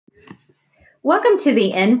Welcome to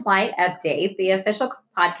the In-Flight Update, the official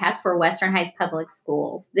podcast for Western Heights Public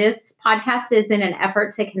Schools. This podcast is in an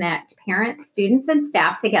effort to connect parents, students, and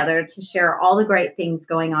staff together to share all the great things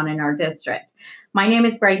going on in our district. My name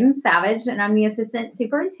is Braden Savage, and I'm the Assistant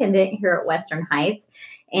Superintendent here at Western Heights.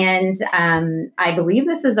 And I believe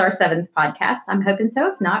this is our 7th podcast. I'm hoping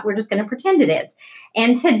so. If not, we're just going to pretend it is.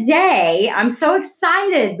 And today, I'm so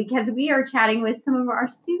excited because we are chatting with some of our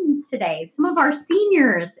students today, some of our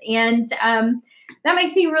seniors. And that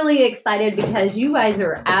makes me really excited because you guys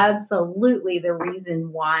are absolutely the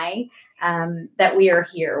reason why that we are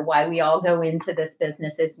here, why we all go into this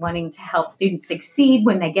business is wanting to help students succeed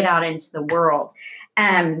when they get out into the world.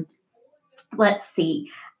 Let's see.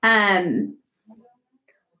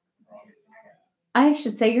 I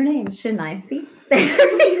should say your name, shouldn't I? See?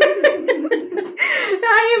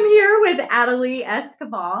 I am here with Adali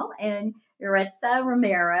Esquivel and Yaritza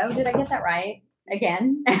Romero. Did I get that right?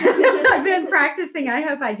 Again, I've been practicing. I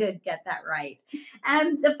hope I did get that right.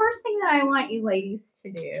 The first thing that I want you ladies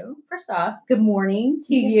to do, first off, good morning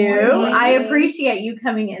to you. Morning. I appreciate you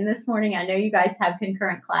coming in this morning. I know you guys have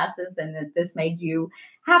concurrent classes and that this made you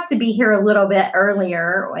have to be here a little bit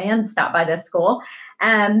earlier and stop by the school.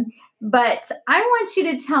 But I want you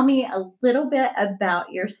to tell me a little bit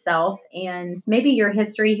about yourself and maybe your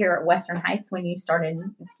history here at Western Heights when you started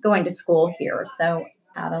going to school here. So,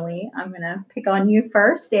 Adali, I'm going to pick on you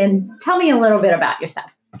first and tell me a little bit about yourself.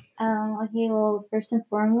 Okay, well, first and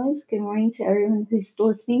foremost, good morning to everyone who's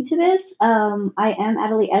listening to this. I am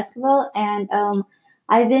Adali Esquivel, and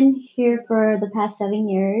I've been here for the past 7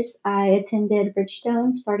 years. I attended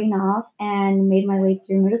Bridgestone starting off and made my way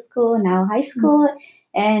through middle school, now high school. Mm-hmm.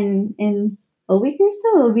 And in a week or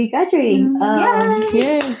so, we'll be graduating.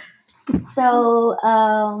 Yay! So,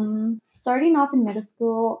 starting off in middle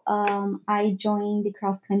school, I joined the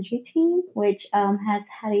cross country team, which has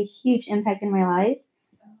had a huge impact in my life.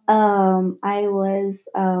 I was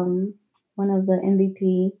one of the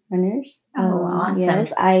MVP runners. Awesome.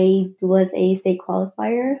 Yes, I was a state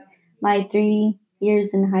qualifier my 3 years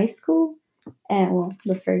in high school, and well,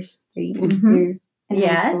 the first 3 years.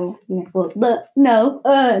 Yes. Yeah, well,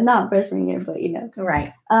 not freshman year, but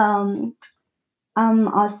Right. I'm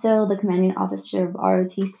also the commanding officer of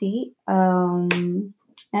ROTC,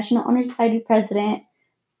 National Honor Society president,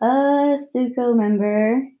 a SUCO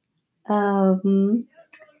member,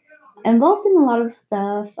 involved in a lot of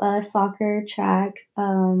stuff, soccer, track.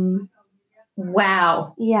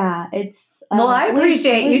 Wow. Yeah, it's. Well, I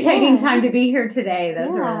appreciate you taking time to be here today.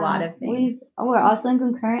 Those are a lot of things. We're also in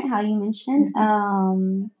concurrent, how you mentioned.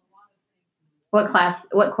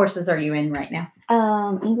 What courses are you in right now?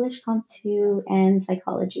 English Comp 2 and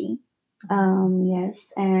psychology.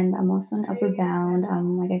 Yes, and I'm also in Upper Bound.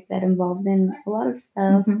 Like I said, involved in a lot of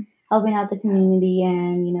stuff, helping out the community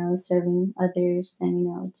and, serving others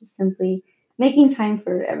and, just simply making time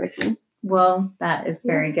for everything. Well, that is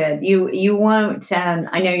very good. You won't,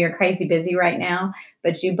 I know you're crazy busy right now,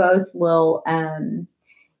 but you both will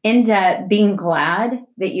end up being glad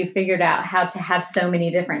that you figured out how to have so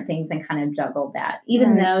many different things and kind of juggle that,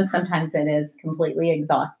 even though sometimes it is completely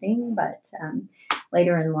exhausting. But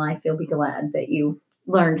later in life, you'll be glad that you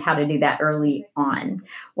learned how to do that early on.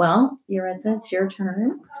 Well, Yaritza, it's your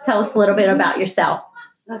turn. Tell us a little bit about yourself.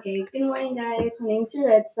 Okay, good morning, guys. My name's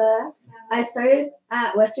Yaritza. I started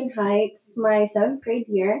at Western Heights my 7th grade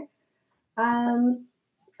year. I'll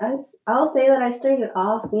say that I started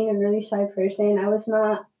off being a really shy person. I was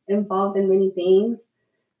not involved in many things.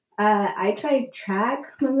 I tried track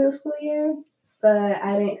my middle school year, but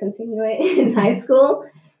I didn't continue it in high school.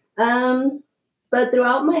 But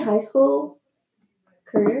throughout my high school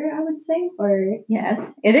career, I would say,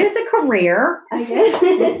 yes, it is a career. I guess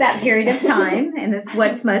it's that period of time, and it's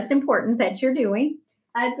what's most important that you're doing.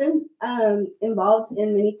 I've been involved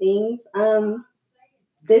in many things.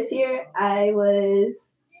 This year I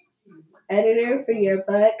was editor for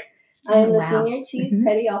Yearbook. I'm the senior chief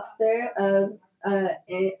petty officer of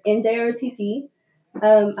NJROTC.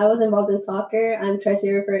 I was involved in soccer. I'm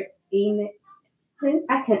treasurer for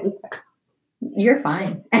I can't start. You're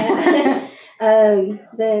fine.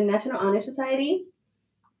 The National Honor Society,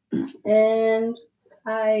 and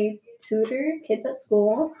I tutor kids at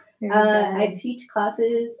school. I teach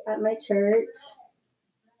classes at my church.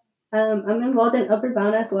 I'm involved in Upper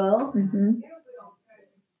Bound as well.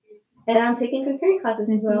 And I'm taking concurrent classes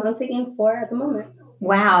as well. I'm taking 4 at the moment.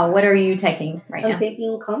 Wow. What are you taking right now? I'm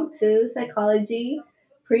taking Comp 2, psychology,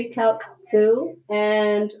 pre-calc 2,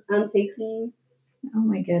 and I'm taking Oh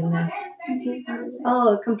my goodness.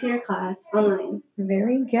 Oh, computer class online.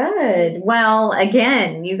 Very good. Well,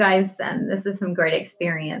 again, you guys, this is some great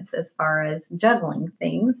experience as far as juggling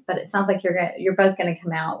things, but it sounds like you're both going to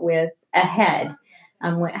come out with ahead.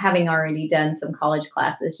 Having already done some college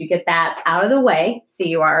classes, you get that out of the way, so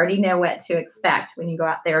you already know what to expect when you go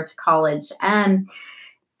out there to college.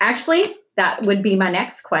 Actually, that would be my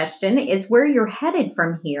next question: is where you're headed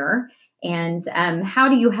from here, and how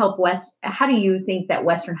do you think that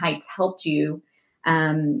Western Heights helped you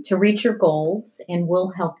to reach your goals and will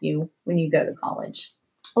help you when you go to college?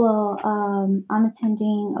 Well, I'm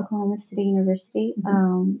attending Oklahoma State University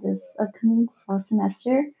this upcoming fall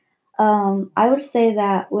semester. I would say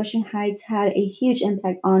that Western Heights had a huge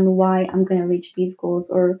impact on why I'm going to reach these goals,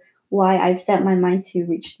 or why I've set my mind to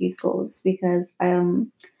reach these goals, because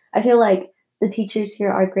I feel like the teachers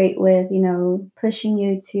here are great with, pushing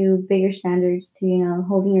you to bigger standards, to,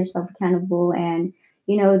 holding yourself accountable, and,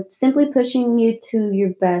 simply pushing you to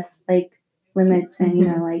your best, like, limits,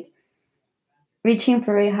 and, like, reaching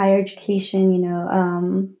for a higher education.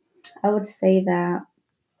 I would say that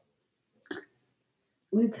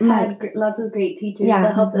we've had lots of great teachers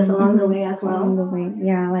that helped us along the way as well. Along the way,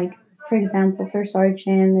 yeah. Like, for example, First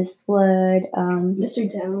Sergeant, Miss Wood,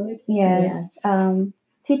 Mr. Jones. Yes.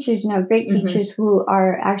 Teachers, great teachers who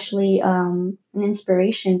are actually an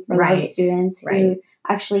inspiration for a lot of students who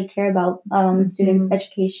actually care about students'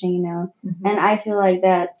 education, And I feel like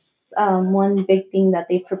that's one big thing that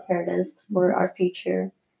they've prepared us for our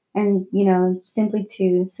future, and, simply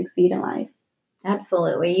to succeed in life.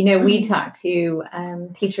 Absolutely. We talk to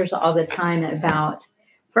teachers all the time about,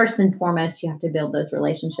 first and foremost, you have to build those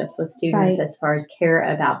relationships with students as far as care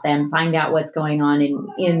about them, find out what's going on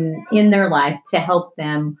in their life to help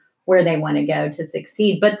them where they want to go to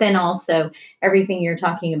succeed. But then also everything you're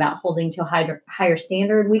talking about, holding to a higher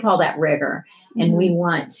standard, we call that rigor. And we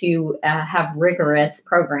want to have rigorous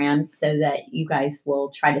programs so that you guys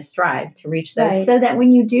will try to strive to reach those, so that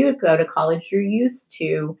when you do go to college, you're used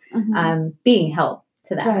to being held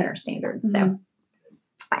to that higher standard. So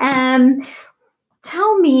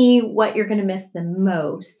tell me what you're going to miss the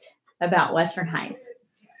most about Western Heights.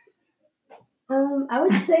 I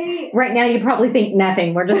would say right now you probably think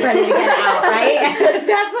nothing. We're just ready to get out, right?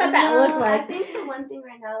 That's what that looks like. I think the one thing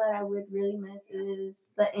right now that I would really miss is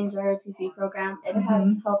the Enjoy ROTC program. It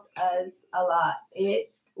has helped us a lot.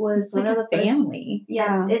 It was one of the first. Family.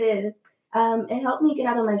 Yes, it is. It helped me get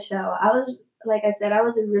out of my shell. I was, like I said, I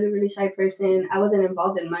was a really, really shy person. I wasn't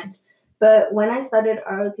involved in much. But when I started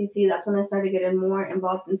ROTC, that's when I started getting more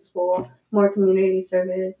involved in school, more community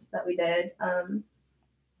service that we did.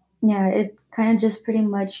 Yeah, it kind of just pretty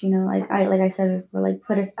much, like I said before, like,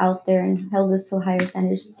 put us out there and held us to higher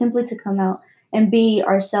standards, simply to come out and be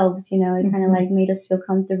ourselves. It kind of like made us feel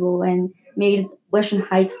comfortable and made Western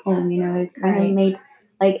Heights home. It kind of made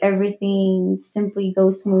like everything simply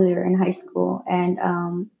go smoother in high school.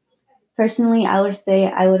 And personally, I would say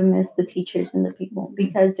I would miss the teachers and the people,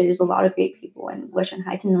 because there's a lot of great people in Western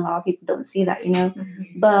Heights, and a lot of people don't see that.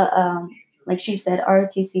 But like she said,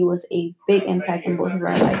 ROTC was a big impact in both of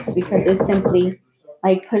our lives, because it simply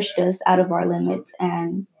like pushed us out of our limits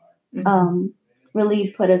and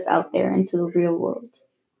really put us out there into the real world.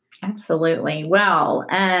 Absolutely. Well,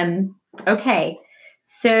 okay.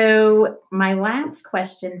 So my last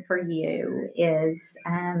question for you is,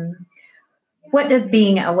 what does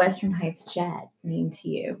being a Western Heights Jet mean to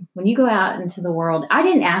you when you go out into the world? I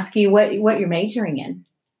didn't ask you what you're majoring in.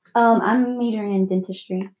 I'm majoring in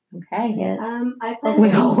dentistry. Okay. Yes.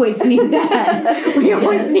 We always need that. We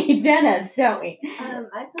always need dentists, don't we?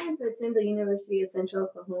 I plan to attend the University of Central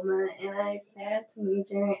Oklahoma, and I plan to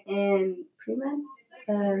major in pre-med,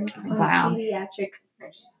 pediatric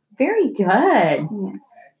nurse. Very good. Yes.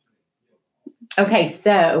 Okay,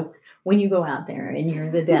 so when you go out there and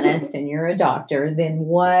you're the dentist and you're a doctor, then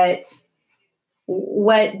what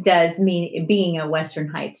does being a Western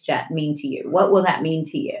Heights Jet mean to you? What will that mean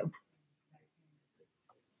to you?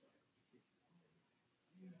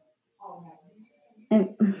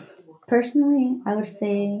 And personally, I would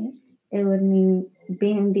say it would mean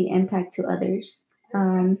being the impact to others.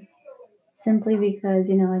 Simply because,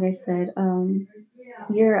 like I said,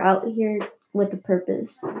 you're out here with a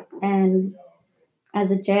purpose. And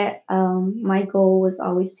as a jet, my goal was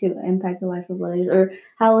always to impact the life of others, or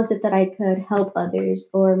how is it that I could help others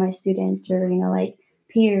or my students, or, like,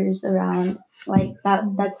 peers around. Like,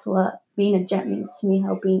 that's what being a jet means to me,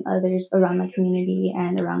 helping others around my community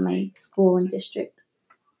and around my school and district.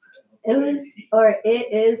 It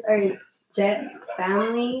is our jet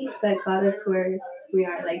family that got us where we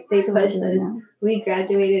are. Like, they pushed us. We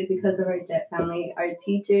graduated because of our jet family. Our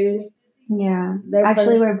teachers, Yeah. They're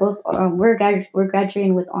Actually, we're both we're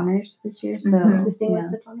graduating with honors this year, so distinguished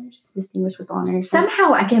with honors. Distinguished with honors.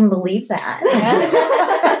 Somehow I can believe that.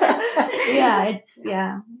 Yeah, it's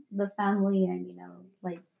the family and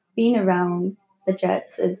like being around the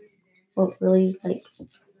Jets is what really like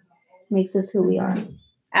makes us who we are.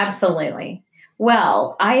 Absolutely.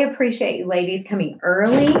 Well, I appreciate you ladies coming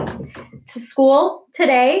early to school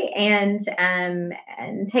today and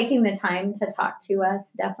taking the time to talk to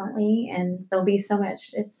us, definitely. And there'll be so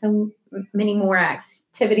many more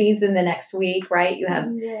activities in the next week, right? You have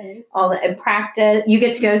all the practice. You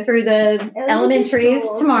get to go through the elementaries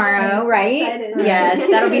tomorrow, right? Excited. Yes,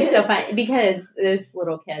 that'll be so fun because those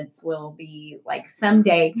little kids will be like,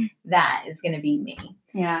 someday that is going to be me.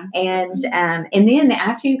 Yeah. And then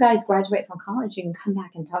after you guys graduate from college, you can come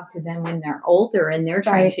back and talk to them when they're older and they're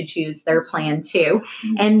trying to choose their plan too.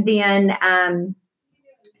 Mm-hmm. And then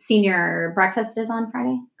senior breakfast is on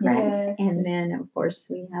Friday, correct? Yes. And then of course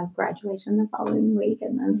we have graduation the following week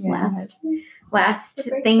and those last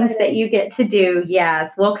things that you get to do.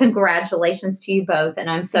 Yes. Well, congratulations to you both. And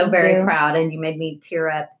I'm so very proud, and you made me tear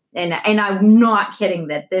up. And I'm not kidding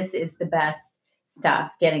that this is the best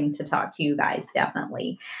stuff, getting to talk to you guys,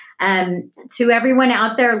 definitely. To everyone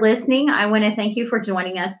out there listening, I want to thank you for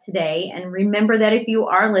joining us today. And remember that if you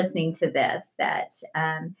are listening to this, that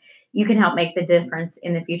you can help make the difference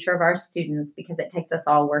in the future of our students, because it takes us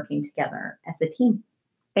all working together as a team.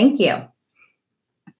 Thank you.